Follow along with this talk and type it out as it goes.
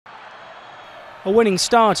A winning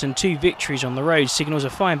start and 2 victories on the road signals a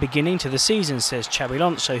fine beginning to the season, says Xabi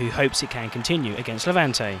Alonso, who hopes it can continue against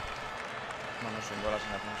Levante.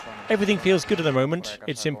 Everything feels good at the moment.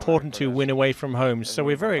 It's important to win away from home, so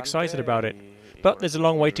we're very excited about it. But there's a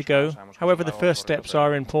long way to go. However, the first steps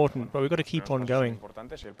are important, but we've got to keep on going.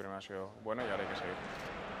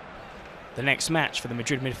 The next match for the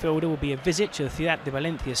Madrid midfielder will be a visit to the Ciudad de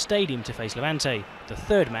Valencia stadium to face Levante, the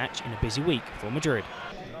 3rd match in a busy week for Madrid.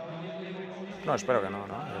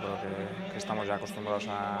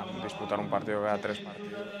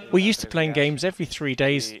 We're used to playing games every 3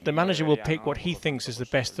 days. The manager will pick what he thinks is the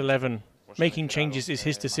best 11. Making changes is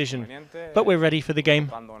his decision, but we're ready for the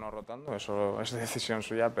game.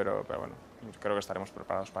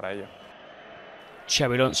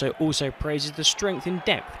 Xabi Alonso also praises the strength in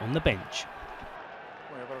depth on the bench.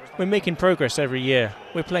 We're making progress every year.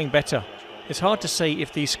 We're playing better. It's hard to say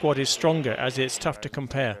if the squad is stronger, as it's tough to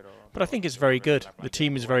compare, but I think it's very good. The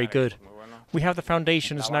team is very good. We have the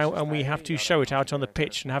foundations now, and we have to show it out on the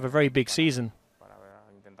pitch and have a very big season.